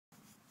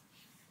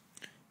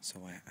So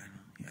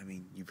I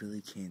mean, you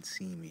really can't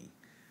see me,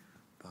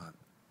 but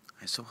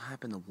I so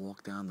happen to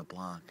walk down the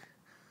block.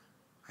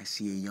 I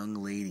see a young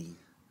lady,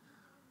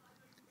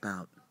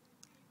 about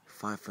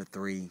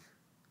 5'3",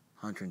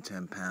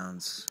 110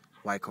 pounds,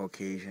 white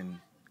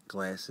Caucasian,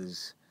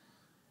 glasses,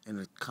 in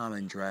a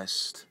common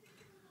dressed,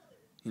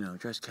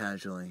 dressed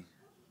casually.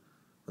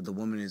 But the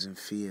woman is in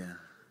fear,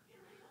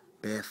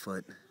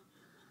 barefoot,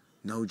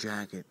 no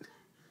jacket,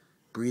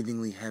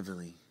 breathingly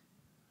heavily.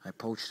 I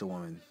approach the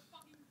woman.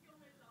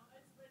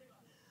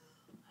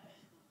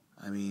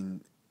 I mean,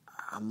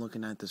 I'm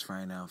looking at this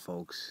right now,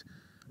 folks.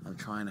 I'm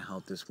trying to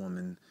help this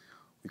woman.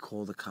 We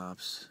called the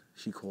cops.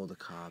 She called the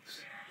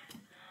cops.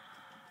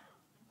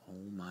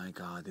 Oh my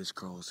God, this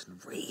girl's in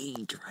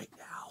rage right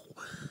now.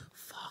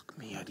 Fuck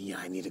me.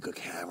 I need a good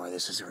camera.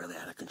 This is really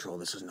out of control.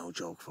 This is no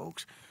joke,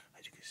 folks.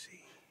 As you can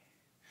see,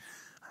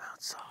 I'm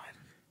outside.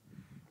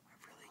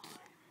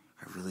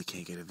 I really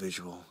can't get a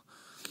visual.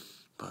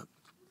 But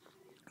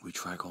we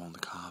tried calling the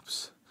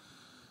cops.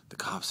 The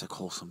cops had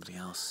called somebody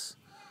else.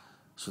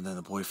 So then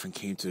the boyfriend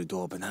came to the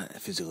door, but not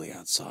physically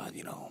outside,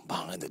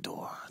 behind the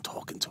door,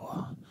 talking to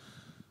her.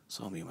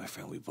 So me and my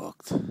friend, we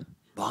booked.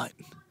 But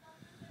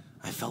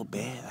I felt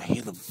bad. I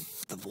hear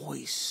the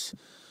voice.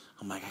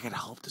 I'm like, I gotta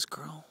help this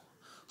girl.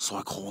 So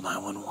I called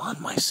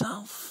 911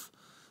 myself.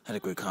 Had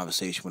a good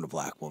conversation with a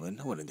black woman.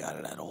 I wouldn't doubt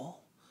it at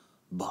all.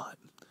 But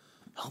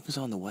help is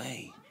on the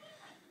way.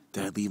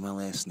 Did I leave my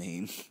last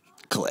name?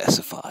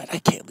 Classified. I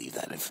can't leave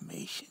that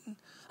information.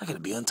 I gotta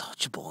be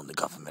untouchable in the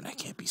government. I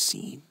can't be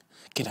seen.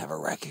 Can't have a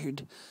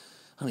record.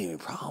 I don't have any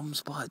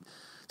problems, but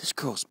this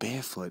girl's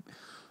barefoot.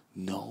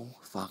 No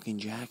fucking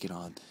jacket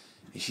on.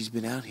 And she's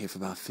been out here for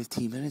about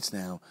 15 minutes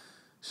now.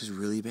 This is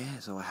really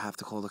bad, so I have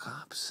to call the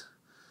cops.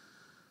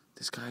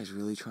 This guy's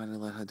really trying to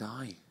let her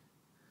die.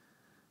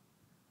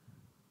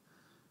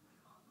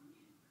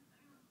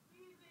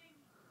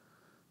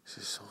 This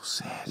is so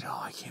sad.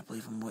 Oh, I can't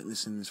believe I'm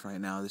witnessing this right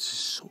now. This is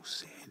so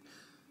sad.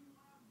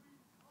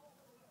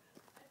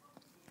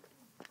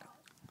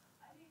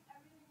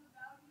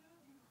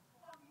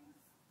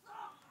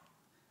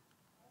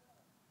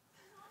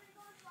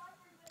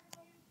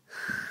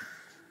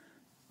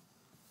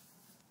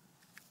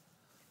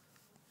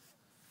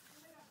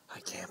 I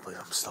can't believe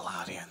I'm still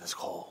out here in this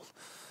cold.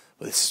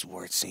 But this is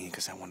worth seeing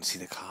because I want to see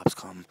the cops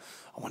come.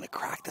 I want to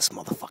crack this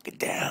motherfucker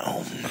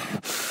down.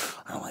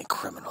 I don't like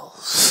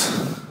criminals.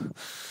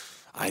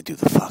 I do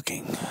the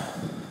fucking.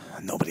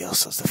 Nobody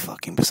else does the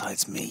fucking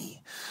besides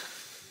me.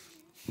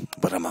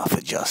 But I'm out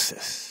for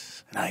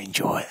justice. And I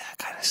enjoy that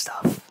kind of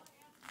stuff.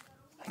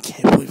 I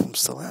can't believe I'm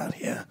still out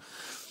here.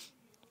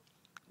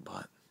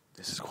 But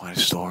this is quite a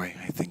story.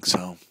 I think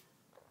so.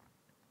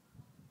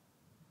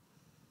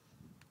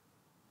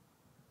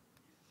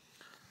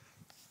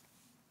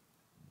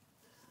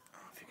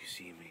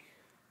 See me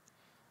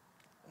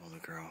or the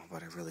girl,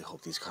 but I really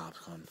hope these cops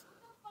come.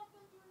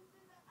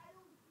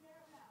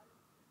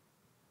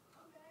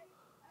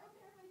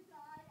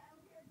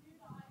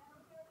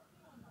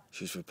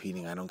 She's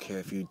repeating, I don't care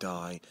if you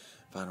die,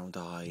 if I don't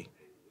die.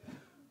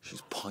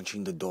 She's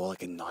punching the door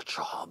like a nut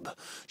job.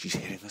 She's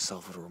hitting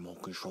herself with a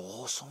remote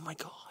control. Oh my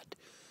God.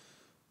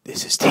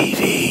 This is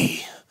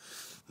TV.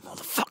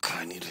 Motherfucker,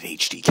 I need an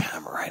HD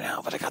camera right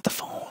now, but I got the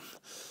phone.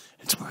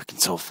 It's working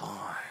so far.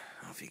 I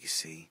don't know if you can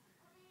see.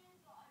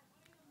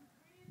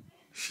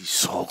 She's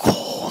so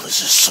cold.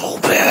 This is so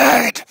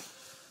bad.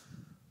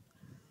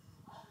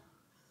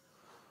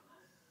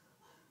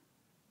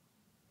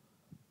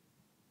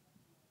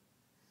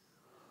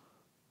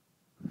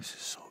 This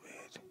is so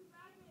bad.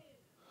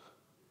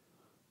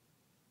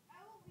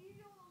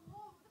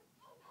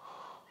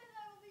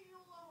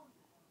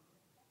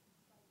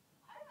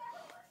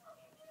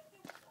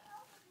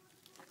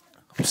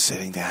 I'm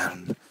sitting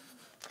down.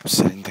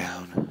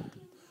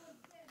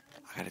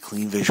 I got a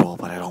clean visual,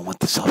 but I don't want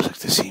the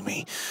subject to see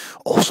me.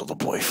 Also, the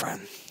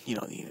boyfriend. You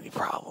don't need any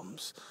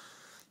problems.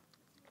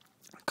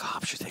 The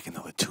cops should take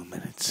another 2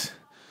 minutes.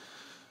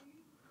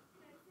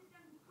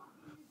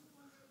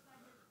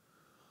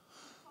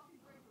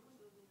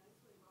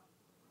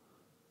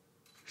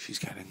 She's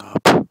getting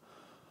up.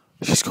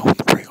 She's going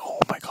to break. Oh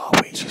my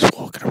God, wait, she's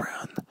walking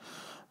around.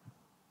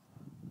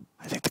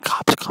 I think the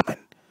cops are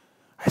coming.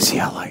 I see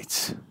our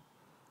lights.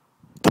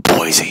 The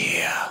boys are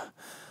here.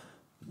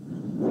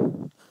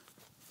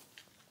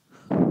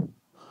 I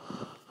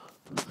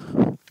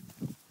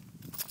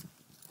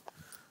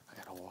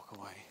gotta walk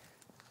away.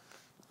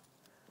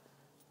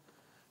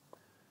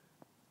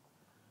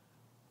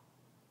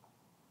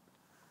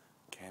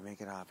 Can't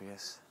make it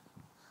obvious.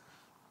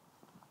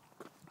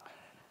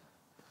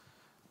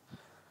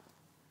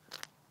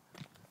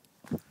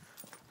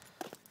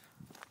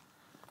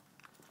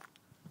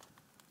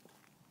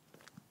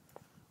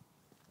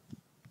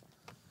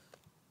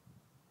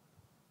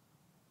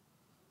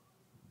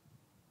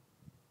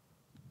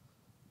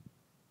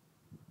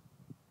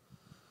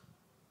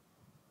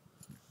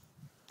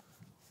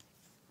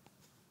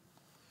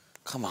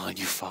 Come on,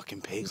 you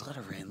fucking pigs. Let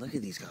her in. Look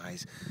at these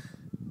guys.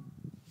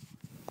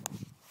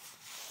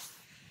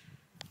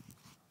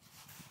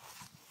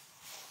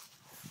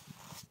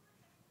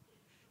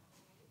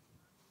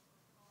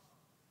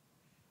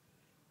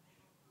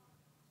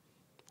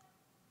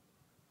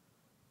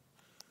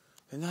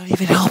 They're not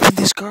even helping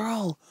this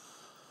girl.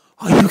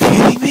 Are you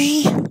kidding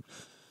me?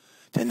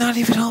 They're not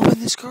even helping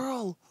this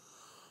girl.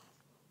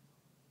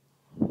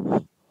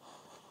 They're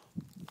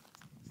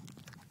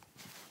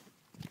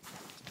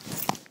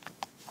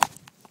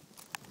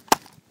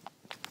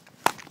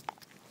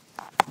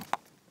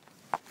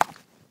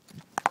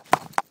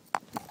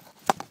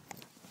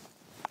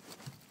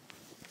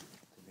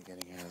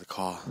getting out of the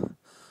car.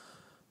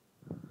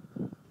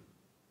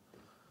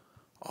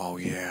 Oh,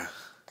 yeah.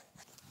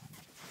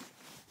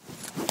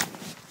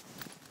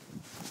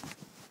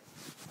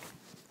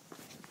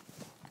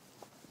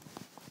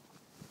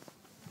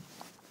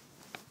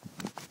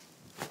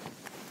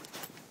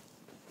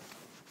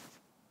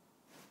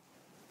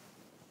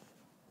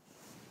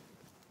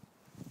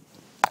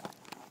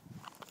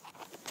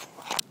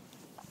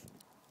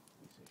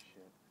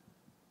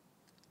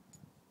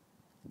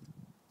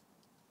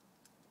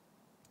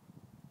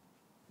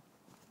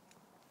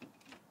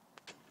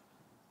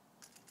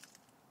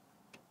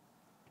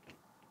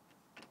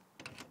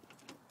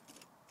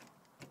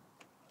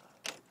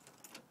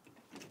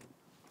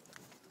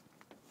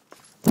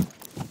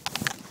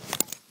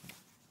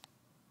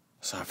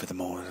 Sorry for the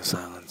moment of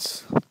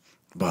silence,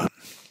 but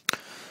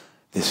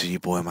this is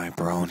your boy, my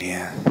barone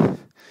here.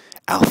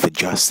 Alpha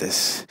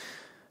Justice.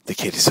 The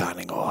kid is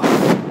signing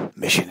off.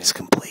 Mission is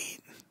complete.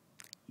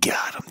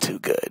 God, I'm too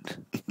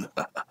good.